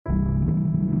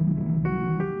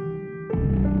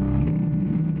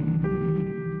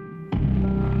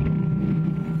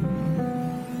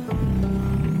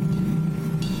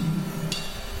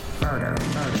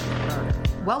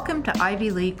Welcome to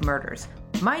Ivy League Murders.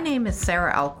 My name is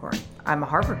Sarah Alcorn. I'm a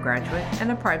Harvard graduate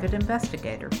and a private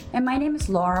investigator. And my name is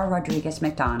Laura Rodriguez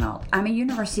McDonald. I'm a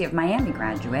University of Miami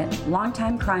graduate,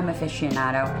 longtime crime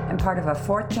aficionado, and part of a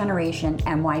fourth-generation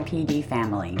NYPD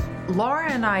family. Laura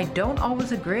and I don't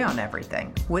always agree on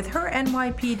everything. With her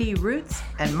NYPD roots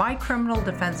and my criminal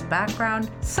defense background,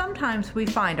 sometimes we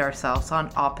find ourselves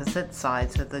on opposite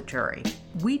sides of the jury.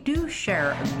 We do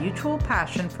share a mutual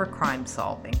passion for crime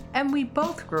solving, and we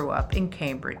both grew up in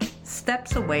Cambridge,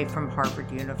 steps away from Harvard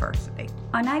University.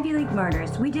 On Ivy League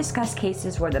Murders, we discuss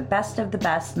cases where the best of the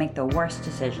best make the worst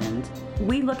decisions.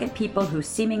 We look at people who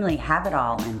seemingly have it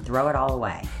all and throw it all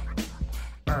away.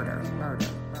 Murder.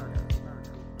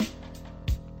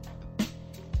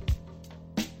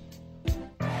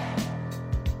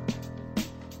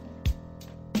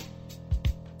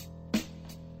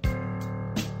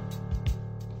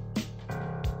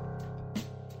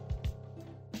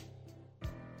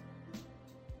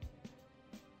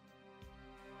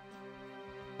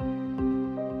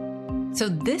 So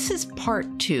this is part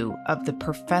 2 of the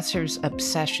professor's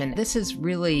obsession. This is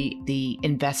really the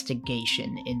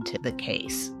investigation into the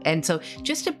case. And so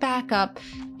just to back up,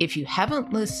 if you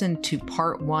haven't listened to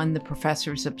part 1, the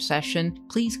professor's obsession,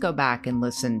 please go back and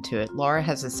listen to it. Laura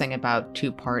has this thing about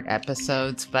 2-part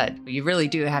episodes, but you really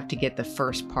do have to get the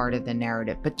first part of the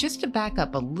narrative. But just to back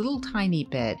up a little tiny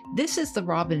bit, this is the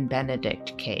Robin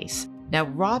Benedict case. Now,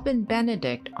 Robin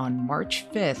Benedict on March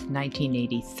 5th,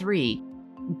 1983,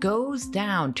 goes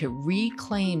down to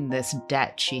reclaim this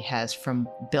debt she has from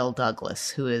Bill Douglas,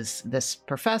 who is this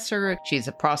professor. She's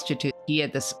a prostitute. He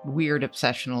had this weird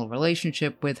obsessional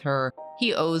relationship with her.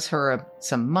 He owes her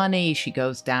some money. She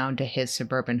goes down to his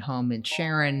suburban home in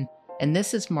Sharon. And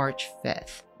this is March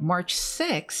 5th. March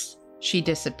 6th, she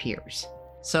disappears.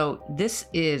 So this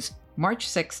is March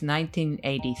 6th,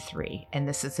 1983. And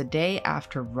this is the day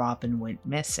after Robin went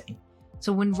missing.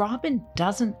 So when Robin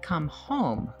doesn't come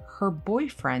home, her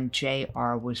boyfriend,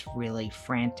 JR, was really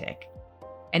frantic,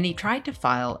 and he tried to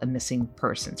file a missing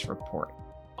persons report.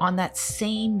 On that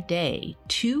same day,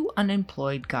 2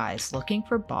 unemployed guys looking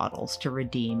for bottles to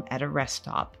redeem at a rest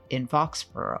stop in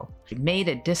Foxborough made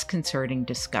a disconcerting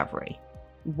discovery.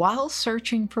 While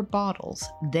searching for bottles,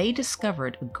 they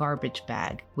discovered a garbage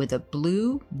bag with a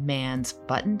blue man's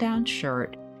button-down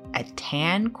shirt, a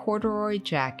tan corduroy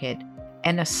jacket,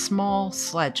 and a small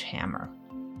sledgehammer.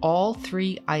 All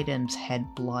 3 items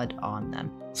had blood on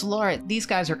them. So Laura, these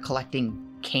guys are collecting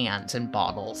cans and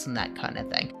bottles and that kind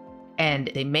of thing. And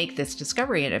they make this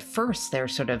discovery, and at first they're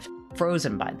sort of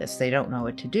frozen by this. They don't know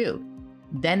what to do.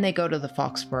 Then they go to the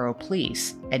Foxborough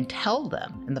police and tell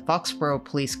them, and the Foxborough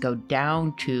police go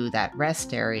down to that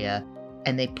rest area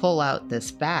and they pull out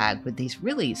this bag with these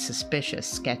really suspicious,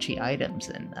 sketchy items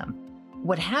in them.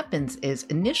 What happens is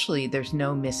initially there's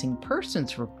no missing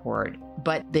persons report,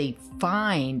 but they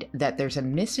find that there's a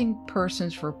missing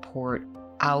persons report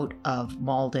out of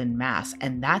Malden, Mass,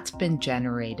 and that's been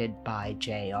generated by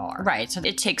JR. Right, so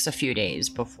it takes a few days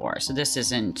before, so this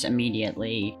isn't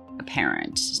immediately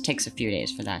apparent. It takes a few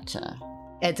days for that to...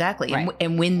 Exactly, right.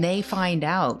 And when they find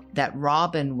out that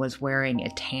Robin was wearing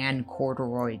a tan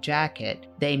corduroy jacket,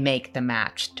 they make the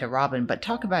match to Robin. But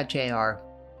talk about JR.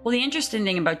 Well, the interesting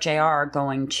thing about JR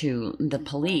going to the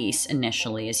police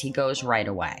initially is he goes right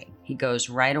away.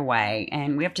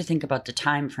 And we have to think about the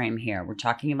time frame here. We're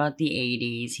talking about the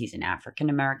 80s. He's an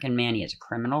African-American man. He has a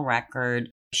criminal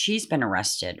record. She's been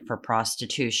arrested for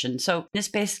prostitution. So this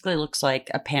basically looks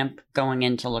like a pimp going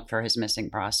in to look for his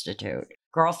missing prostitute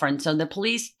girlfriend. So the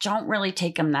police don't really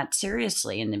take him that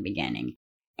seriously in the beginning.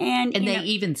 And they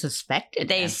even suspected him.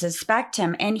 They suspect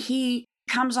him, and he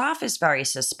comes off as very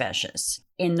suspicious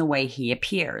in the way he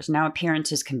appears. Now,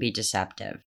 appearances can be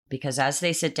deceptive because as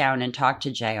they sit down and talk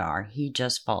to JR, he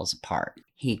just falls apart.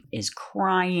 He is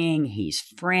crying, he's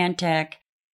frantic,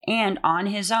 and on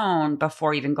his own,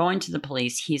 before even going to the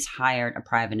police, he's hired a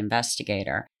private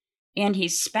investigator. And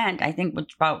he's spent, I think,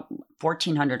 about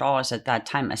 $1,400 at that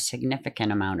time, a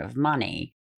significant amount of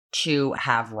money to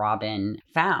have Robin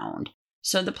found.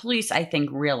 So the police, I think,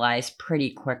 realized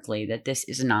pretty quickly that this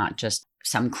is not just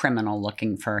some criminal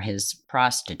looking for his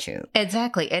prostitute.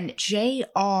 Exactly. And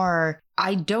JR,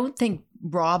 I don't think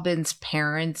Robin's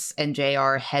parents and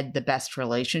JR had the best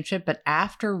relationship, but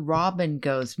after Robin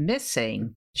goes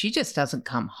missing, she just doesn't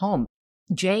come home.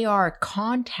 JR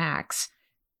contacts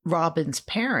Robin's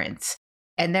parents,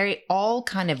 and they all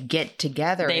kind of get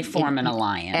together. They form an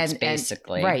alliance,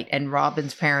 basically. Right. And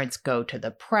Robin's parents go to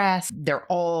the press. They're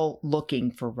all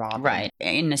looking for Robin. Right.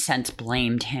 In a sense,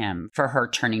 blamed him for her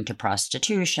turning to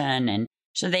prostitution. And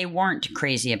So they weren't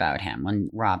crazy about him when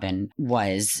Robin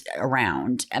was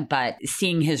around, but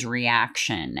seeing his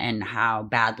reaction and how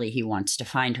badly he wants to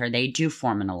find her, they do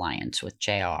form an alliance with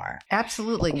JR.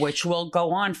 Absolutely. Which will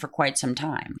go on for quite some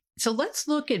time. So let's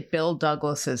look at Bill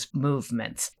Douglas's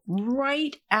movements.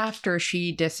 Right after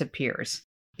she disappears,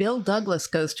 Bill Douglas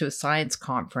goes to a science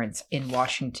conference in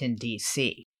Washington,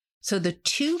 D.C. So the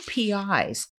two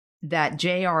PIs that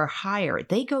JR hired,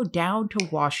 they go down to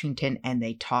Washington and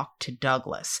they talk to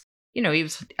Douglas. You know, he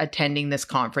was attending this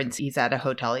conference. He's at a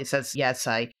hotel. He says, yes,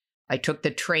 I took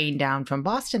the train down from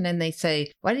Boston. And they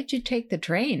say, why did you take the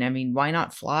train? I mean, why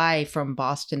not fly from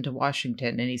Boston to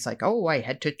Washington? And he's like, oh, I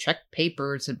had to check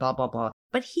papers and blah, blah, blah.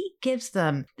 But he gives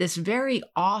them this very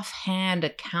offhand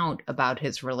account about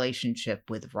his relationship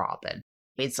with Robin.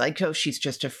 It's like, oh, she's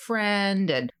just a friend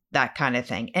and that kind of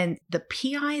thing. And the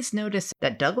PIs notice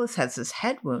that Douglas has this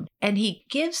head wound, and he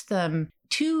gives them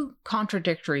two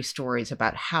contradictory stories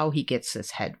about how he gets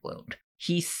this head wound.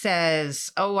 He says,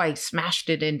 oh, I smashed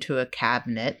it into a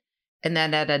cabinet. And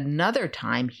then at another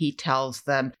time, he tells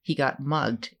them he got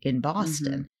mugged in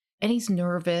Boston. Mm-hmm. And he's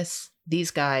nervous.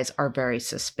 These guys are very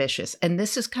suspicious. And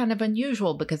this is kind of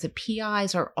unusual because the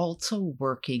PIs are also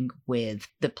working with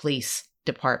the police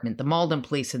department, the Malden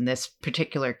police in this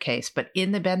particular case. But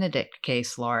in the Benedict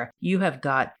case, Laura, you have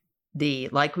got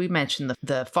like we mentioned,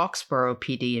 the Foxborough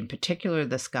PD, in particular,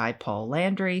 this guy, Paul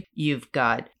Landry. You've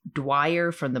got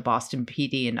Dwyer from the Boston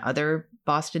PD and other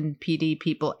Boston PD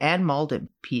people, and Malden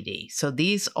PD. So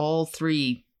these all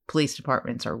three police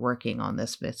departments are working on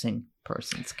this missing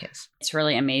persons case. It's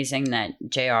really amazing that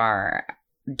JR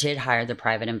did hire the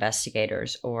private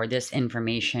investigators, or this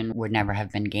information would never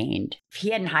have been gained. If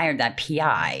he hadn't hired that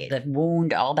PI, the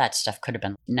wound, all that stuff could have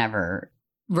been never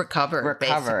recovered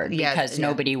because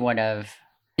nobody would have.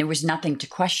 There was nothing to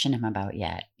question him about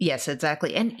yet. Yes,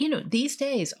 exactly. And, you know, these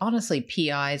days, honestly,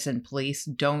 PIs and police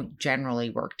don't generally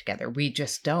work together. We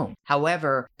just don't.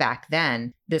 However, back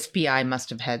then, this PI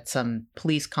must have had some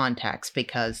police contacts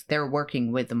because they're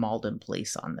working with the Malden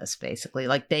police on this, basically.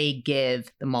 Like, they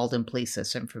give the Malden police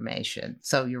this information.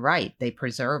 So you're right. They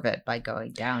preserve it by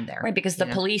going down there. Right, because the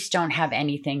police don't have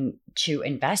anything to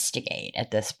investigate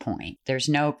at this point. There's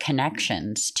no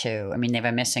connections to, I mean, they have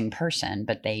a missing person,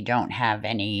 but they don't have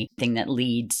anything that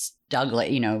leads Douglas,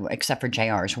 you know, except for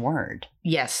JR's word.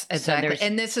 Yes, exactly. So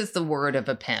and this is the word of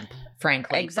a pimp,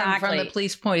 frankly. Exactly. From the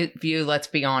police point of view, let's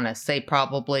be honest, they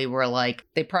probably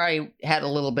had a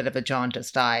little bit of a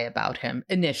jaundiced eye about him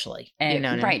initially. And, you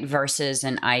know what right, I mean? Versus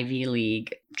an Ivy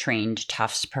League trained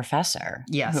Tufts professor.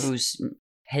 Yes.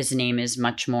 His name is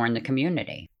much more in the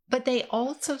community. But they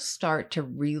also start to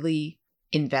really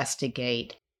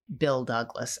investigate Bill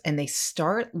Douglas, and they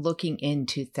start looking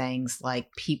into things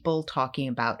like people talking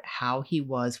about how he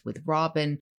was with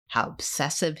Robin, how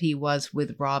obsessive he was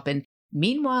with Robin.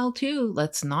 Meanwhile, too,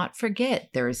 let's not forget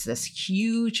there's this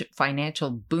huge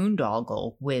financial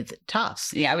boondoggle with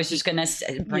Tufts. Yeah, I was just going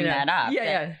to bring that up.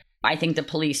 Yeah. I think the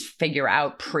police figure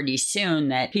out pretty soon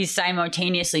that he's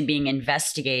simultaneously being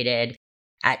investigated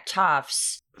at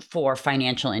Tufts for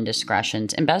financial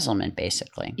indiscretions, embezzlement,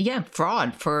 basically. Yeah,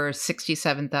 fraud for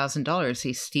 $67,000.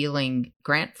 He's stealing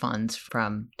grant funds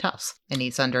from Tufts, and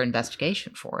he's under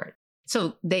investigation for it.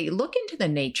 So they look into the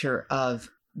nature of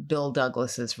Bill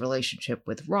Douglas's relationship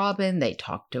with Robin. They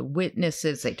talk to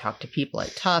witnesses. They talk to people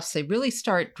at Tufts. They really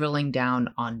start drilling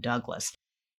down on Douglas.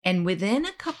 And within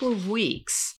a couple of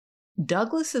weeks,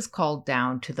 Douglas is called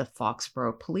down to the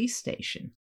Foxborough police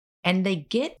station. And they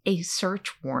get a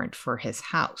search warrant for his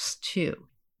house, too.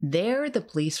 There, the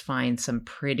police find some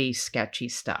pretty sketchy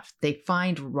stuff. They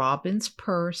find Robin's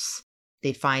purse.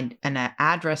 They find an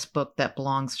address book that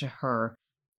belongs to her,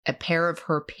 a pair of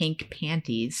her pink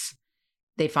panties.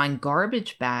 They find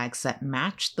garbage bags that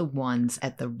match the ones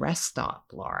at the rest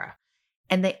stop, Laura.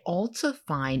 And they also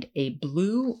find a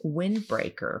blue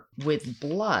windbreaker with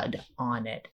blood on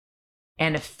it,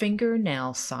 and a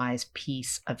fingernail-sized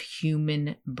piece of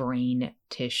human brain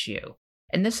tissue.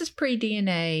 And this is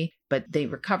pre-DNA, but they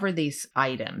recover these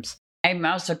items. I'm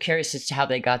also curious as to how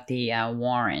they got the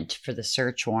warrant for the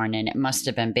search warrant, and it must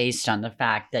have been based on the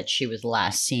fact that she was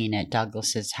last seen at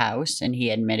Douglas's house, and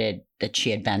he admitted that she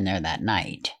had been there that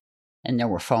night. And there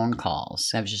were phone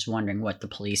calls. I was just wondering what the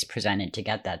police presented to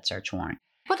get that search warrant.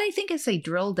 But I think as they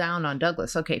drill down on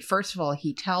Douglas, okay, first of all,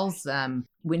 he tells them,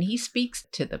 when he speaks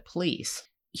to the police,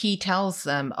 he tells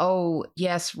them, oh,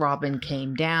 yes, Robin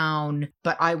came down,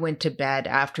 but I went to bed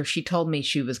after she told me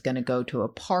she was going to go to a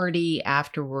party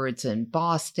afterwards in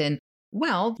Boston.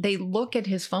 Well, they look at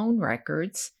his phone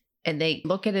records and they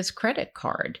look at his credit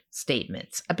card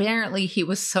statements. Apparently, he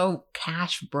was so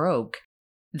cash broke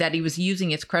that he was using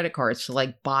his credit cards to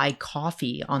like buy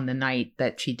coffee on the night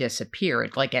that she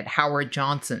disappeared, like at Howard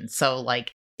Johnson. So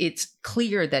like it's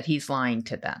clear that he's lying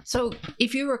to them. So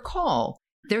if you recall,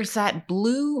 there's that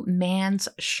blue man's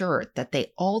shirt that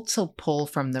they also pull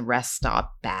from the rest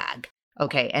stop bag.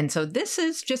 Okay, and so this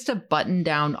is just a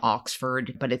button-down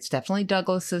Oxford, but it's definitely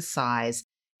Douglas's size.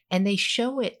 And they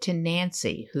show it to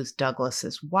Nancy, who's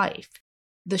Douglas's wife.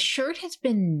 The shirt has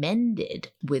been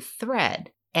mended with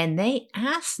thread, and they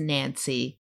asked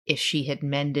Nancy if she had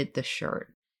mended the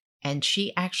shirt. And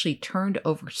she actually turned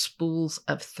over spools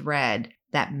of thread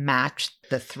that matched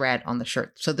the thread on the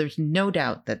shirt. So there's no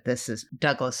doubt that this is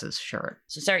Douglas's shirt.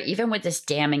 So, sorry, even with this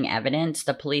damning evidence,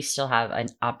 the police still have an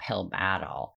uphill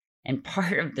battle. And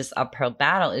part of this uphill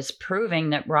battle is proving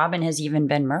that Robin has even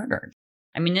been murdered.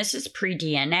 I mean, this is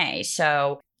pre-DNA,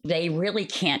 so they really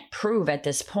can't prove at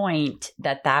this point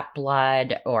that that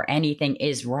blood or anything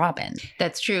is Robin.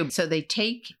 That's true. So they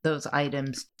take those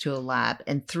items to a lab,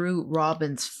 and through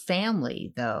Robin's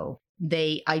family, though,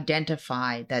 they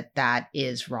identify that that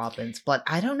is Robin's blood.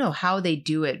 I don't know how they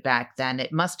do it back then.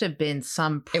 It must have been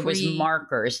It was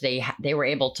markers. They were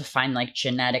able to find like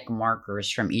genetic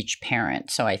markers from each parent.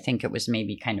 So I think it was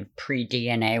maybe kind of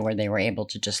pre-DNA where they were able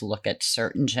to just look at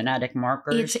certain genetic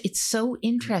markers. It's so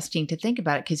interesting to think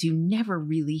about it because you never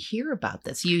really hear about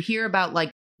this. You hear about like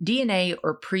DNA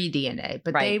or pre-DNA,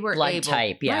 but they were blood able,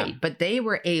 type, yeah. Right, but they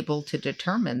were able to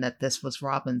determine that this was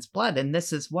Robin's blood, and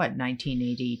this is what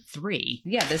 1983.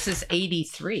 Yeah, this is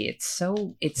 83. It's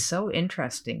so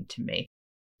interesting to me.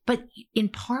 But in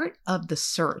part of the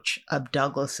search of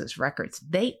Douglas's records,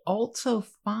 they also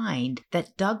find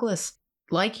that Douglas,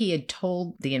 like he had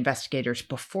told the investigators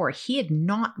before, he had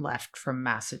not left from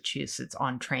Massachusetts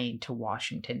on train to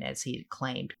Washington as he had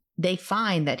claimed. They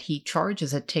find that he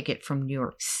charges a ticket from New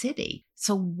York City.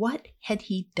 So what had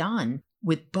he done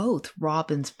with both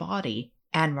Robin's body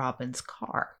and Robin's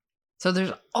car? So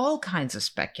there's all kinds of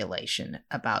speculation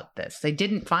about this. They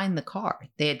didn't find the car.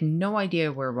 They had no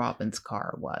idea where Robin's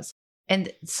car was.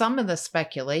 And some of the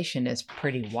speculation is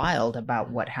pretty wild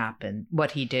about what happened,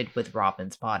 what he did with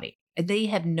Robin's body. They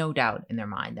have no doubt in their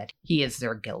mind that he is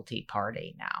their guilty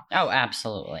party now. Oh,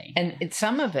 absolutely. And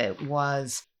some of it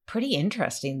was pretty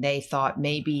interesting. They thought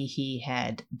maybe he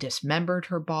had dismembered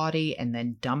her body and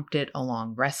then dumped it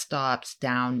along rest stops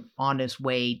down on his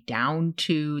way down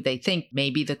to, they think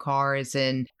maybe the car is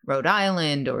in Rhode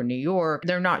Island or New York.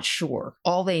 They're not sure.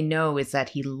 All they know is that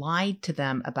he lied to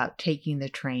them about taking the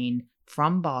train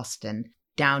from Boston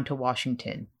down to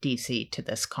Washington, D.C. to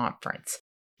this conference.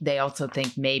 They also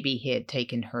think maybe he had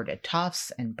taken her to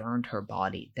Tufts and burned her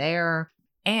body there.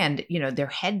 And, there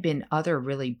had been other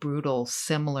really brutal,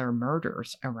 similar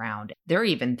murders around. They're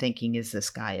even thinking, is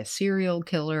this guy a serial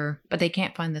killer? But they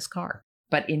can't find this car.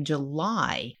 But in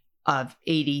July of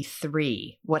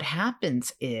 83, what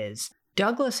happens is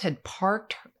Douglas had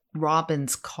parked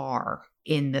Robin's car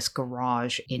in this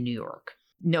garage in New York.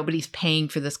 Nobody's paying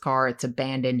for this car. It's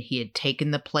abandoned. He had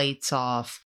taken the plates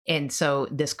off. And so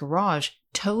this garage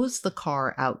tows the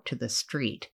car out to the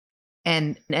street.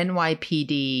 And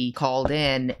NYPD called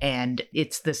in, and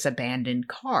it's this abandoned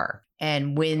car.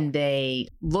 And when they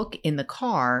look in the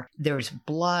car, there's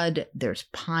blood, there's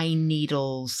pine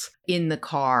needles in the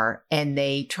car, and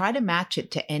they try to match it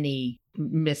to any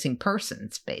missing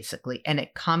persons, basically. And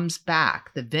it comes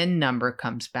back, the VIN number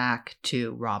comes back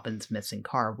to Robin's missing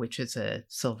car, which is a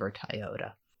silver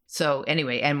Toyota. So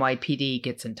anyway, NYPD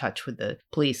gets in touch with the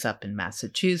police up in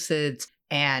Massachusetts,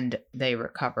 and they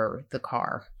recover the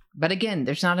car. But again,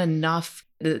 there's not enough.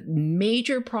 The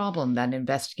major problem that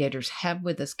investigators have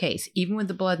with this case, even with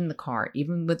the blood in the car,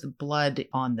 even with the blood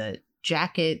on the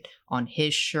jacket, on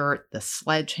his shirt, the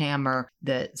sledgehammer,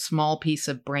 the small piece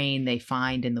of brain they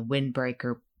find in the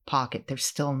windbreaker pocket, there's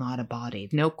still not a body.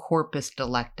 No corpus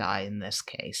delicti in this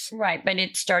case. Right, but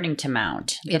it's starting to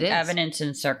mount. It is. Evidence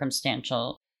and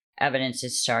circumstantial evidence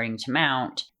is starting to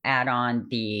mount. Add on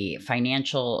the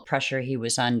financial pressure he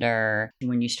was under.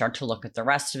 When you start to look at the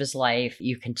rest of his life,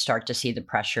 you can start to see the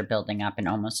pressure building up and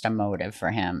almost a motive for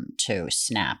him to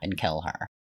snap and kill her.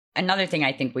 Another thing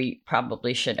I think we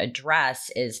probably should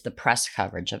address is the press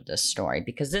coverage of this story,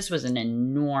 because this was an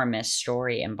enormous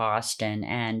story in Boston,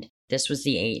 and this was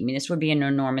this would be an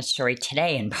enormous story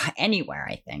today and anywhere,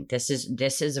 I think. This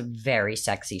is a very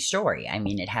sexy story. I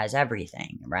mean, it has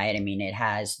everything, right? I mean, it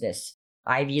has this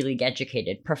Ivy League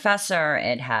educated professor.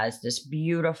 It has this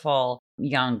beautiful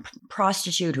young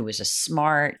prostitute who was a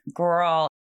smart girl.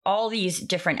 All these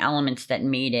different elements that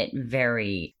made it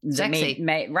very sexy.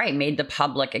 Made the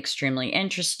public extremely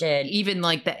interested. Even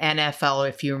like the NFL,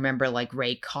 if you remember, like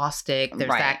Ray Kostick, there's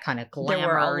that kind of glamour. There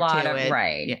were a lot to of it.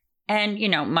 Right. Yeah. And,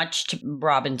 much to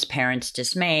Robin's parents'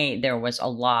 dismay, there was a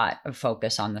lot of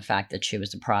focus on the fact that she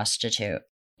was a prostitute.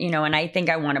 And I think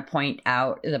I want to point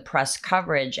out the press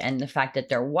coverage and the fact that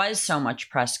there was so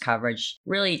much press coverage,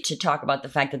 really to talk about the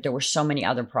fact that there were so many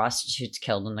other prostitutes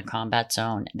killed in the combat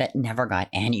zone that never got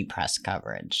any press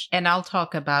coverage. And I'll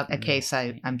talk about a case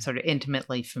I'm sort of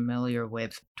intimately familiar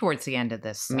with towards the end of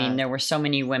this. There were so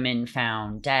many women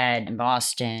found dead in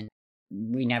Boston.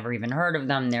 We never even heard of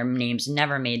them. Their names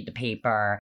never made the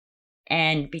paper.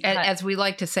 And because, as we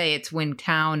like to say, it's when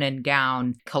town and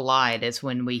gown collide is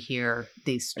when we hear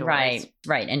these stories.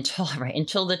 Right.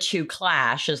 Until the two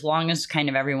clash, as long as kind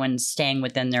of everyone's staying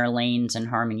within their lanes and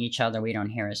harming each other, we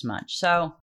don't hear as much.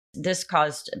 So this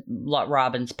caused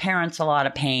Robin's parents a lot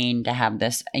of pain to have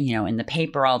this, in the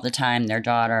paper all the time, their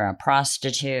daughter a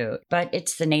prostitute. But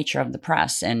it's the nature of the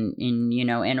press. And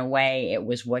in a way, it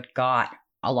was what got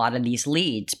a lot of these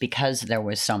leads because there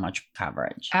was so much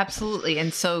coverage. Absolutely.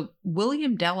 And so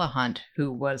William Delahunt,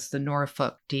 who was the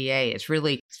Norfolk DA, is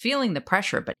really feeling the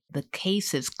pressure, but the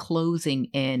case is closing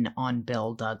in on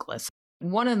Bill Douglas.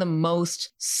 One of the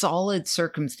most solid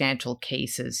circumstantial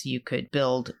cases you could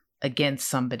build against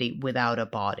somebody without a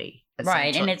body.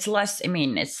 Right. And it's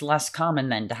less common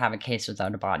than to have a case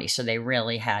without a body. So they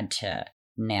really had to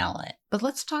nail it. But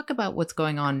let's talk about what's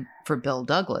going on for Bill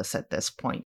Douglas at this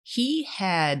point. He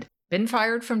had been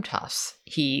fired from Tufts.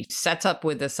 He sets up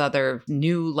with this other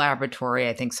new laboratory,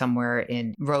 I think somewhere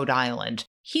in Rhode Island.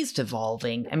 He's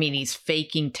devolving. He's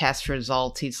faking test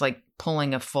results. He's like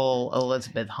pulling a full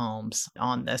Elizabeth Holmes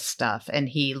on this stuff. And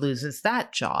he loses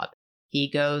that job. He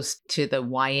goes to the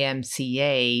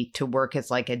YMCA to work as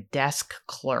like a desk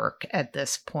clerk at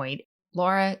this point.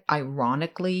 Laura,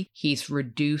 ironically, he's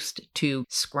reduced to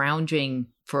scrounging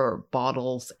for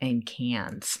bottles and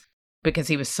cans because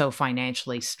he was so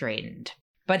financially straitened.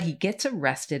 But he gets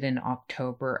arrested in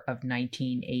October of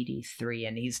 1983,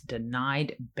 and he's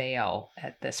denied bail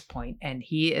at this point, and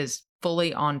he is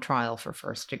fully on trial for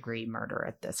first-degree murder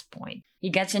at this point. He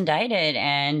gets indicted,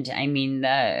 and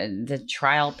the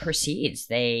trial proceeds.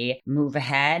 They move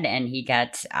ahead, and he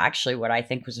gets actually what I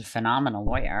think was a phenomenal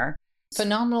lawyer.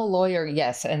 Phenomenal lawyer,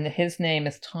 yes, and his name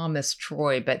is Thomas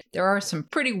Troy, but there are some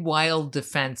pretty wild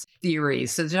defense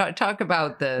theories. So talk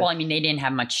about the... Well, they didn't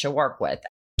have much to work with.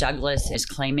 Douglas is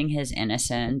claiming his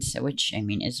innocence, which,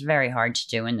 is very hard to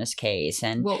do in this case.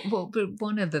 And Well, but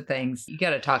one of the things, you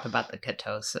got to talk about the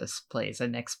ketosis, please,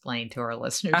 and explain to our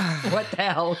listeners what the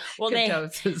hell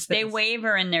ketosis is. They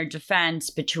waver in their defense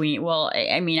between,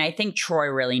 I think Troy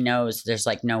really knows there's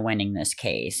no winning this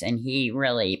case. And he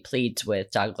really pleads with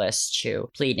Douglas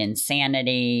to plead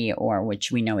insanity, or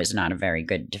which we know is not a very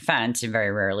good defense. It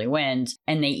very rarely wins.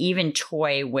 And they even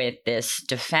toy with this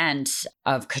defense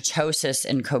of ketosis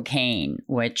and cocaine,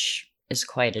 which is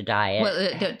quite a diet.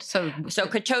 Well, so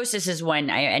ketosis is when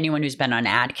anyone who's been on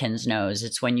Atkins knows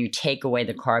it's when you take away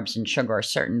the carbs and sugar or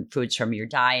certain foods from your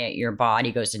diet, your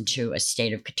body goes into a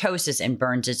state of ketosis and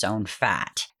burns its own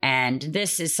fat. And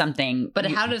this is something. But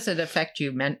how does it affect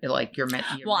you? Well,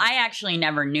 I actually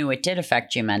never knew it did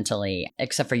affect you mentally,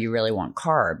 except for you really want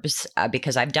carbs,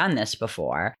 because I've done this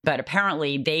before. But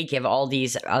apparently they give all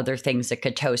these other things that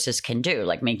ketosis can do,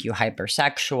 like make you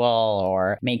hypersexual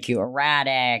or make you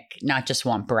erratic, not just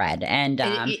want bread. And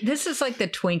this is like the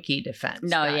Twinkie defense.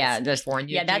 No,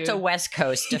 that's a West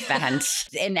Coast defense.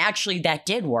 And actually that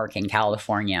did work in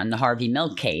California in the Harvey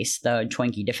Milk case, the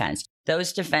Twinkie defense.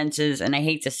 Those defenses, and I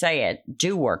hate to say it,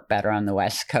 do work better on the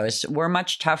West Coast. We're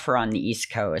much tougher on the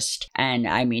East Coast. And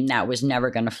that was never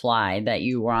going to fly, that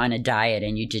you were on a diet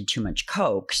and you did too much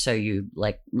Coke. So you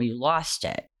lost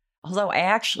it. Although I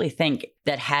actually think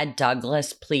that had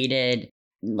Douglas pleaded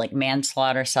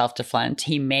manslaughter, self-defense,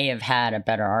 he may have had a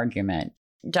better argument.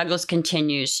 Douglas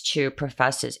continues to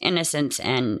profess his innocence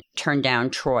and turn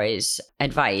down Troy's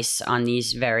advice on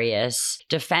these various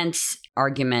defense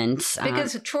arguments.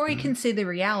 Because Troy can see the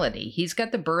reality. He's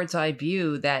got the bird's eye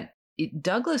view that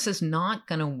Douglas is not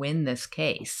going to win this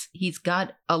case. He's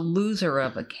got a loser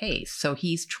of a case. So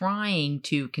he's trying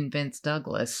to convince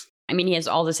Douglas. He has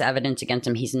all this evidence against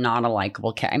him. He's not a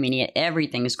likable cat.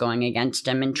 Everything is going against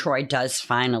him. And Troy does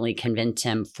finally convince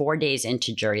him. 4 days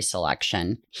into jury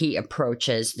selection, he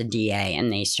approaches the DA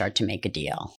and they start to make a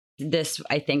deal. This,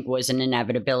 I think, was an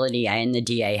inevitability I and the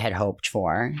DA had hoped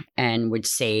for and would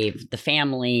save the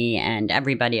family and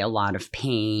everybody a lot of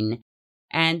pain.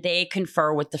 And they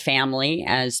confer with the family,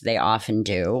 as they often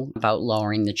do, about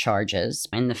lowering the charges.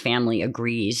 And the family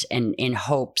agrees in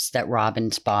hopes that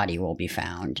Robin's body will be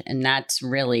found. And that's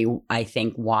really, I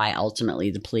think, why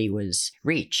ultimately the plea was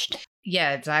reached.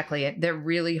 Yeah, exactly. They're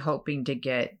really hoping to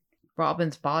get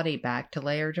Robin's body back to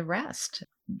lay her to rest.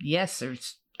 yes,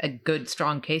 there's a good,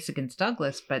 strong case against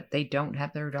Douglas, but they don't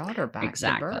have their daughter back.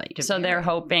 Exactly. To So they're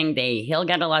hoping he'll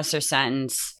get a lesser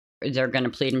sentence. They're going to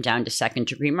plead him down to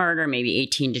second-degree murder, maybe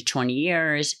 18 to 20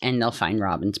 years, and they'll find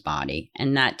Robin's body.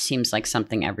 And that seems like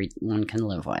something everyone can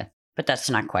live with. But that's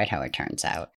not quite how it turns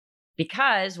out.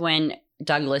 Because when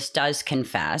Douglas does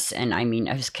confess, and I mean,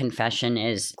 his confession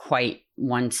is quite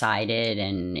one-sided,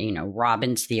 and,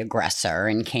 Robin's the aggressor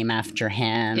and came after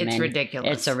him. It's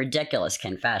ridiculous. It's a ridiculous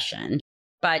confession.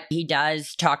 But he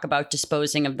does talk about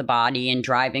disposing of the body and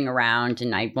driving around,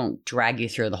 and I won't drag you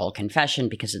through the whole confession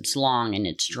because it's long and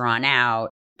it's drawn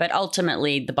out. But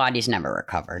ultimately, the body's never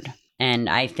recovered. And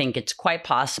I think it's quite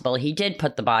possible he did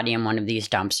put the body in one of these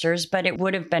dumpsters, but it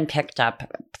would have been picked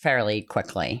up fairly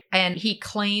quickly. And he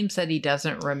claims that he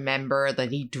doesn't remember that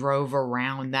he drove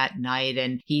around that night,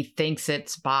 and he thinks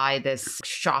it's by this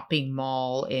shopping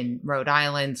mall in Rhode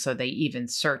Island. So they even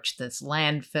searched this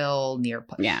landfill near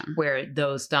where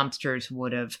those dumpsters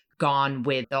would have gone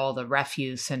with all the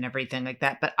refuse and everything like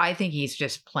that. But I think he's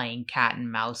just playing cat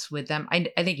and mouse with them. I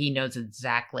think he knows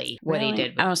exactly what he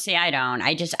did. Oh, see, I don't.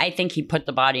 I think he put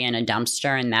the body in a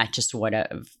dumpster, and that just would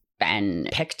have been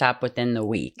picked up within the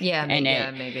week. Yeah,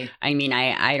 maybe. I mean,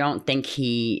 I don't think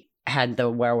he had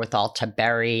the wherewithal to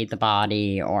bury the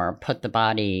body or put the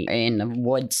body in the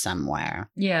woods somewhere.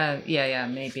 Yeah,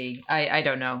 maybe. I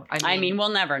don't know. I mean, we'll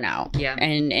never know. Yeah.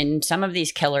 And some of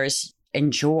these killers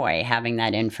enjoy having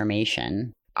that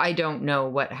information. I don't know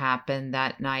what happened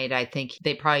that night. I think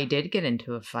they probably did get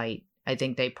into a fight. I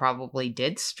think they probably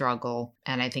did struggle,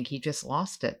 and I think he just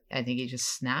lost it. I think he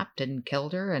just snapped and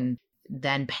killed her and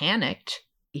then panicked.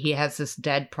 He has this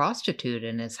dead prostitute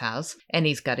in his house, and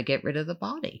he's got to get rid of the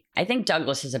body. I think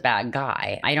Douglas is a bad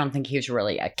guy. I don't think he was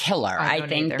really a killer. I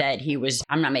think that he was,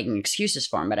 I'm not making excuses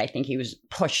for him, but I think he was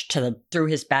pushed through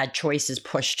his bad choices,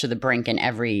 pushed to the brink in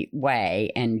every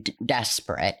way and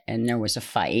desperate. And there was a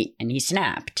fight and he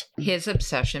snapped. His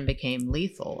obsession became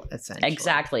lethal, essentially.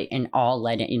 Exactly. And all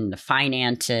led in the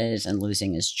finances and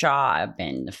losing his job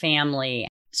and the family.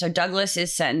 So Douglas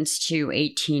is sentenced to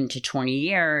 18 to 20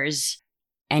 years.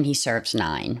 And he serves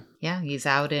 9. Yeah, he's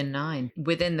out in 9.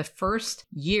 Within the first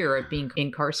year of being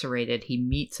incarcerated, he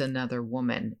meets another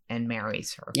woman and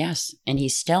marries her. Yes, and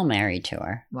he's still married to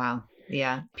her. Wow.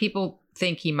 Yeah. People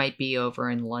think he might be over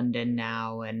in London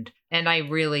now. And I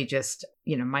really just,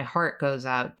 my heart goes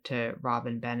out to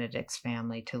Robin Benedict's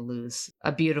family to lose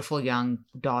a beautiful young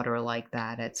daughter like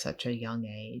that at such a young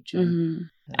age. Mm-hmm.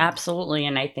 Absolutely.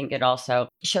 And I think it also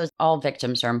shows all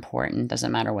victims are important.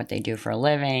 Doesn't matter what they do for a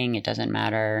living. It doesn't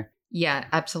matter. Yeah,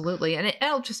 absolutely. And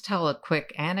I'll just tell a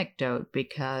quick anecdote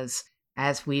because,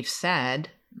 as we've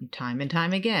said time and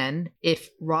time again, if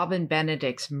Robin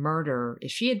Benedict's murder,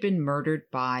 if she had been murdered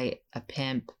by a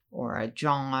pimp or a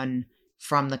John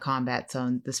from the combat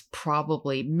zone, this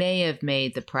probably may have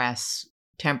made the press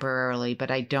temporarily,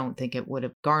 but I don't think it would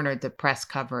have garnered the press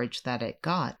coverage that it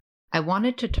got. I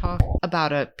wanted to talk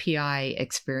about a PI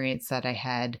experience that I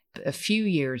had a few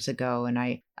years ago, and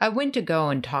I went to go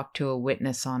and talk to a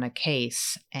witness on a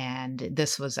case, and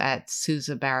this was at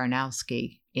Sousa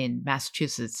Baranowski in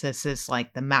Massachusetts. This is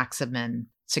like the maximum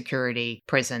security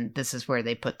prison. This is where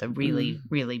they put the really,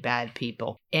 really bad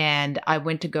people. And I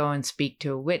went to go and speak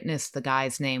to a witness. The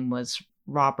guy's name was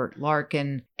Robert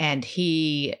Larkin, and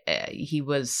he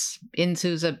was in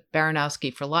Sousa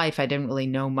Baranowski for life. I didn't really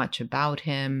know much about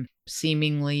him.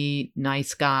 Seemingly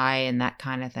nice guy and that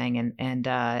kind of thing. And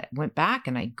went back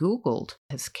and I Googled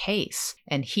his case.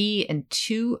 And he and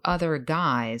 2 other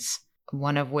guys,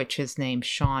 one of which is named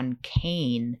Sean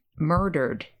Kane,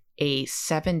 murdered a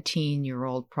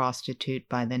 17-year-old prostitute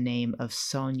by the name of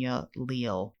Sonia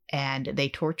Leal. And they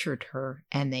tortured her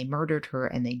and they murdered her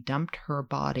and they dumped her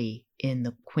body in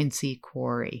the Quincy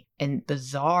Quarry. And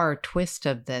bizarre twist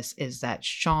of this is that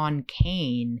Sean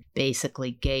Kane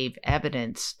basically gave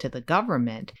evidence to the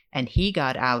government and he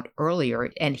got out earlier.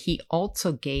 And he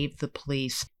also gave the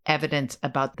police evidence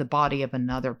about the body of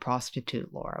another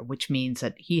prostitute, Laura, which means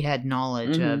that he had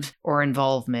knowledge of or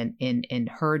involvement in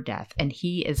her death. And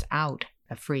he is out,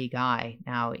 a free guy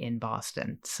now in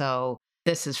Boston. So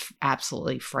this is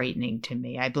absolutely frightening to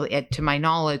me. I believe, to my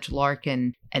knowledge,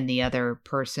 Larkin and the other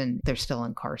person, they're still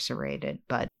incarcerated.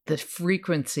 But the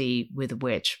frequency with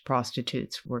which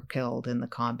prostitutes were killed in the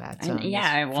combat zone,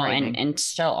 and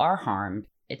still are harmed.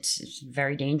 It's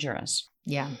very dangerous.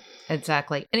 Yeah,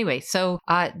 exactly. Anyway, so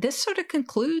this sort of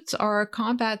concludes our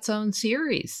Combat Zone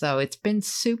series. So it's been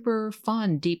super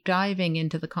fun deep diving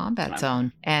into the Combat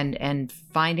Zone and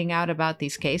finding out about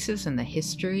these cases and the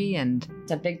history. And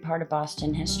it's a big part of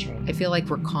Boston history. I feel like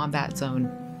we're Combat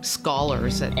Zone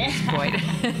scholars at this point.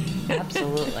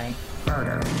 Absolutely.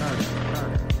 Murder, murder,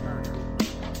 murder.